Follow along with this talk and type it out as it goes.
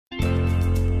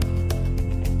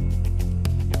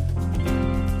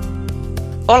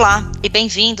Olá e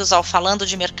bem-vindos ao Falando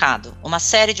de Mercado, uma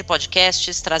série de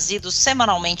podcasts trazidos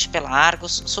semanalmente pela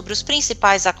Argos sobre os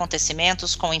principais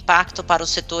acontecimentos com impacto para os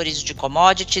setores de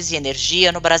commodities e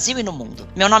energia no Brasil e no mundo.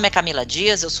 Meu nome é Camila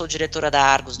Dias, eu sou diretora da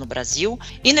Argos no Brasil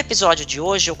e no episódio de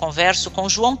hoje eu converso com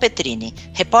João Petrini,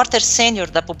 repórter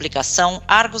sênior da publicação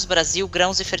Argos Brasil,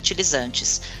 grãos e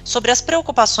fertilizantes, sobre as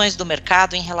preocupações do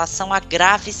mercado em relação à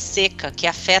grave seca que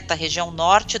afeta a região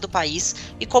norte do país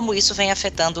e como isso vem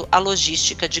afetando a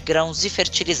logística de grãos e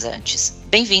fertilizantes.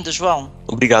 Bem-vindo, João.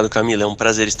 Obrigado, Camila. É um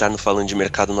prazer estar no Falando de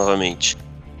Mercado novamente.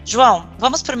 João,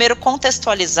 vamos primeiro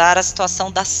contextualizar a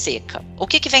situação da seca. O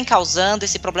que vem causando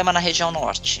esse problema na região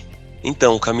norte?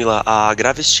 Então, Camila, a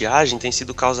grave estiagem tem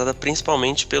sido causada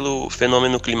principalmente pelo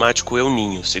fenômeno climático El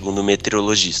Niño, segundo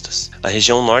meteorologistas. A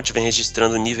região norte vem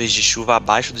registrando níveis de chuva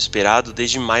abaixo do esperado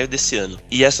desde maio desse ano.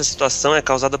 E essa situação é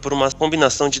causada por uma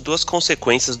combinação de duas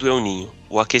consequências do El Niño: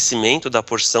 o aquecimento da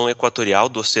porção equatorial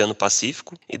do Oceano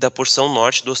Pacífico e da porção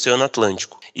norte do Oceano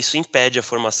Atlântico. Isso impede a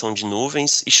formação de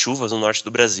nuvens e chuvas no norte do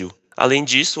Brasil. Além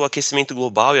disso, o aquecimento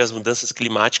global e as mudanças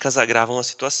climáticas agravam a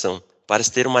situação. Para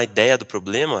se ter uma ideia do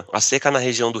problema, a seca na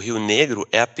região do Rio Negro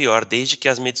é a pior desde que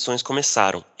as medições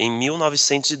começaram, em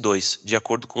 1902, de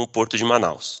acordo com o Porto de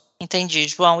Manaus. Entendi,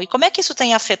 João. E como é que isso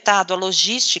tem afetado a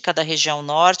logística da região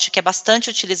norte, que é bastante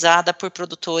utilizada por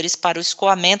produtores para o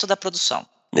escoamento da produção?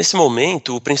 Nesse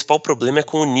momento, o principal problema é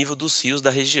com o nível dos rios da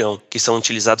região, que são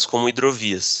utilizados como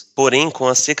hidrovias. Porém, com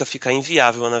a seca fica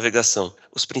inviável a navegação.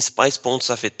 Os principais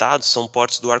pontos afetados são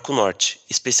portos do Arco Norte,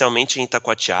 especialmente em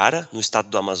Itacoatiara, no estado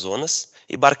do Amazonas,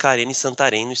 e Barcarena e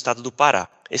Santarém, no estado do Pará.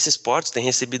 Esses portos têm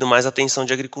recebido mais atenção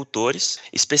de agricultores,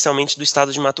 especialmente do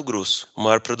estado de Mato Grosso, o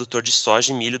maior produtor de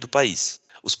soja e milho do país.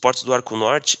 Os portos do Arco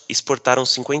Norte exportaram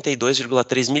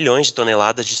 52,3 milhões de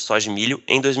toneladas de soja e milho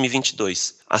em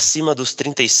 2022, acima dos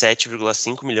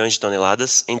 37,5 milhões de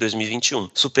toneladas em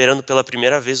 2021, superando pela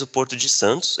primeira vez o Porto de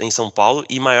Santos, em São Paulo,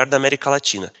 e maior da América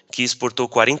Latina, que exportou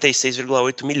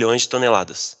 46,8 milhões de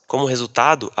toneladas. Como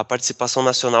resultado, a participação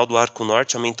nacional do Arco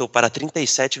Norte aumentou para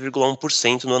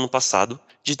 37,1% no ano passado,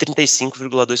 de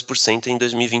 35,2% em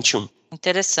 2021.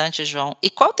 Interessante, João. E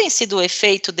qual tem sido o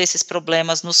efeito desses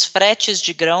problemas nos fretes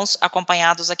de grãos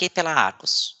acompanhados aqui pela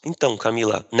Argos? Então,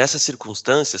 Camila, nessas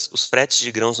circunstâncias, os fretes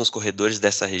de grãos nos corredores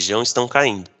dessa região estão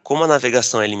caindo. Como a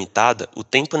navegação é limitada, o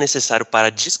tempo necessário para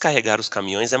descarregar os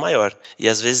caminhões é maior e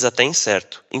às vezes até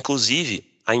incerto. Inclusive,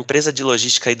 a empresa de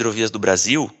logística Hidrovias do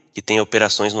Brasil, que tem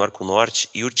operações no Arco Norte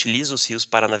e utiliza os rios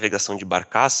para a navegação de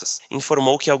barcaças,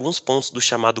 informou que alguns pontos do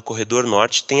chamado Corredor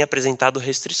Norte têm apresentado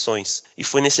restrições e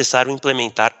foi necessário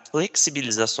implementar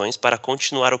flexibilizações para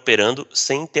continuar operando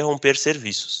sem interromper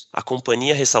serviços. A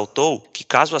companhia ressaltou que,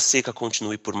 caso a seca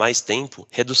continue por mais tempo,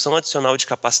 redução adicional de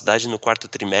capacidade no quarto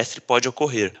trimestre pode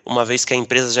ocorrer, uma vez que a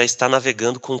empresa já está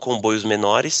navegando com comboios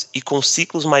menores e com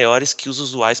ciclos maiores que os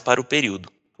usuais para o período.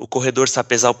 O corredor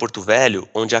Sapezal-Porto Velho,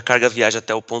 onde a carga viaja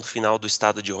até o ponto final do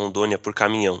estado de Rondônia por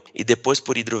caminhão e depois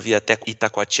por hidrovia até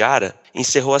Itacoatiara,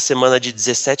 encerrou a semana de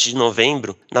 17 de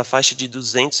novembro na faixa de R$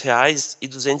 200 e R$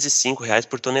 205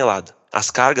 por tonelada. As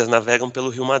cargas navegam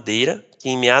pelo Rio Madeira, que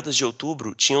em meados de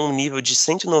outubro tinha um nível de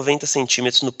 190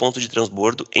 centímetros no ponto de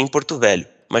transbordo em Porto Velho,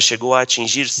 mas chegou a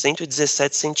atingir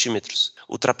 117 centímetros,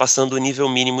 ultrapassando o nível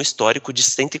mínimo histórico de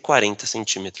 140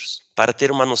 centímetros. Para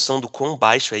ter uma noção do quão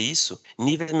baixo é isso,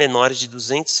 níveis menores de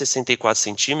 264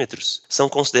 centímetros são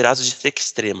considerados de seca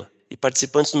extrema. E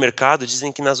participantes do mercado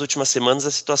dizem que nas últimas semanas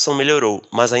a situação melhorou,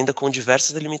 mas ainda com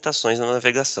diversas limitações na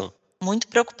navegação. Muito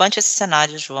preocupante esse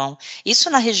cenário, João. Isso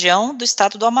na região do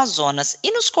estado do Amazonas.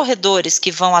 E nos corredores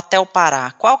que vão até o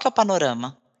Pará, qual que é o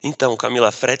panorama? Então,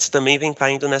 Camila, fretes também vem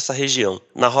caindo nessa região.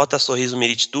 Na rota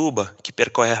Sorriso-Miritituba, que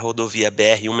percorre a rodovia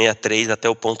BR-163 até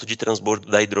o ponto de transbordo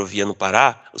da hidrovia no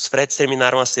Pará, os fretes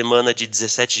terminaram a semana de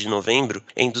 17 de novembro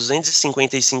em R$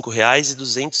 255 e R$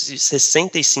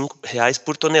 265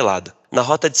 por tonelada. Na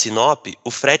rota de Sinop,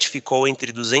 o frete ficou entre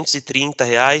R$ 230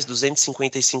 e R$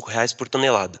 255 por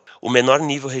tonelada, o menor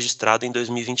nível registrado em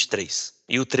 2023.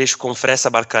 E o trecho com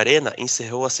Fressa-Barcarena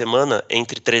encerrou a semana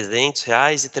entre R$ 300 e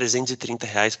R$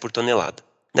 330 por tonelada.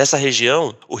 Nessa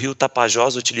região, o rio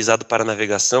Tapajós, utilizado para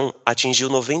navegação, atingiu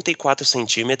 94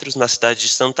 centímetros na cidade de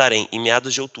Santarém, em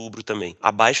meados de outubro também,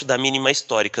 abaixo da mínima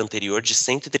histórica anterior de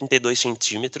 132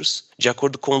 centímetros, de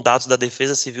acordo com dados da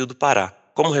Defesa Civil do Pará.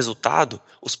 Como resultado,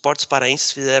 os portos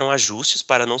paraenses fizeram ajustes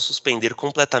para não suspender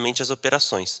completamente as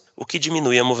operações, o que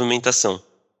diminui a movimentação.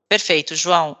 Perfeito,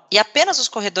 João. E apenas os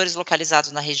corredores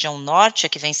localizados na região norte é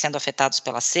que vêm sendo afetados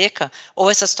pela seca?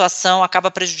 Ou essa situação acaba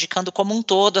prejudicando como um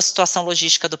todo a situação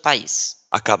logística do país?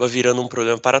 Acaba virando um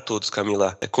problema para todos,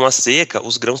 Camila. Com a seca,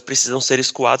 os grãos precisam ser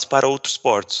escoados para outros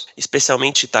portos,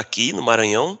 especialmente Itaqui, no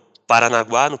Maranhão,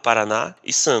 Paranaguá, no Paraná,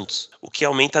 e Santos, o que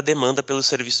aumenta a demanda pelo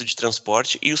serviço de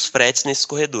transporte e os fretes nesses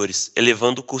corredores,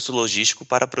 elevando o custo logístico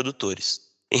para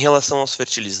produtores. Em relação aos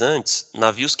fertilizantes,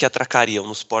 navios que atracariam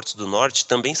nos portos do Norte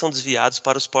também são desviados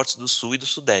para os portos do Sul e do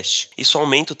Sudeste. Isso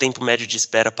aumenta o tempo médio de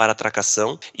espera para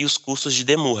atracação e os custos de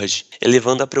demurrage,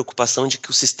 elevando a preocupação de que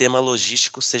o sistema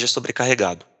logístico seja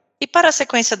sobrecarregado. E para a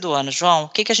sequência do ano, João, o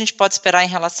que a gente pode esperar em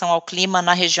relação ao clima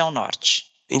na região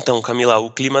norte? Então, Camila,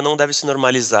 o clima não deve se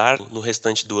normalizar no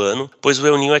restante do ano, pois o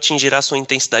El Niño atingirá sua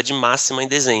intensidade máxima em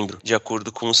dezembro, de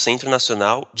acordo com o Centro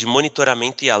Nacional de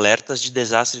Monitoramento e Alertas de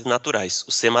Desastres Naturais,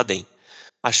 o CEMADEM.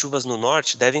 As chuvas no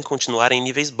norte devem continuar em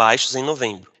níveis baixos em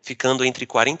novembro, ficando entre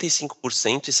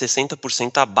 45% e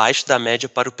 60% abaixo da média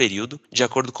para o período, de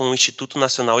acordo com o Instituto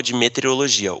Nacional de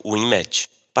Meteorologia, o INMET.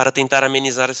 Para tentar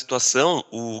amenizar a situação,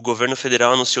 o governo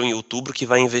federal anunciou em outubro que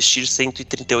vai investir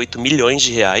 138 milhões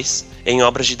de reais em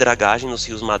obras de dragagem nos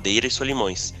rios Madeira e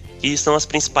Solimões, que são as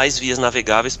principais vias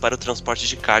navegáveis para o transporte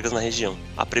de cargas na região.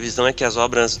 A previsão é que as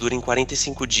obras durem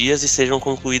 45 dias e sejam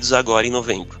concluídas agora em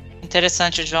novembro.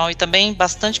 Interessante, João, e também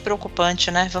bastante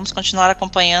preocupante, né? Vamos continuar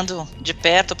acompanhando de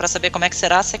perto para saber como é que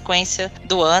será a sequência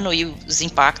do ano e os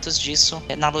impactos disso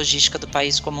na logística do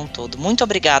país como um todo. Muito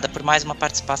obrigada por mais uma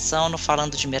participação no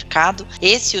Falando de Mercado.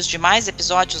 Esse e os demais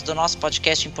episódios do nosso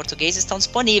podcast em português estão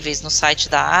disponíveis no site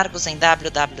da Argos em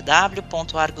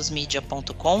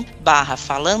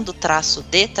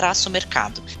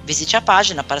www.argosmedia.com/falando-de-mercado. Visite a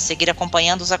página para seguir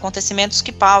acompanhando os acontecimentos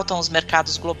que pautam os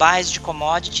mercados globais de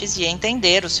commodities e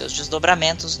entender os seus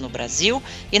desdobramentos no Brasil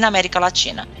e na América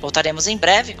Latina. Voltaremos em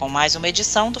breve com mais uma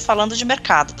edição do Falando de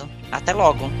Mercado. Até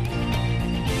logo!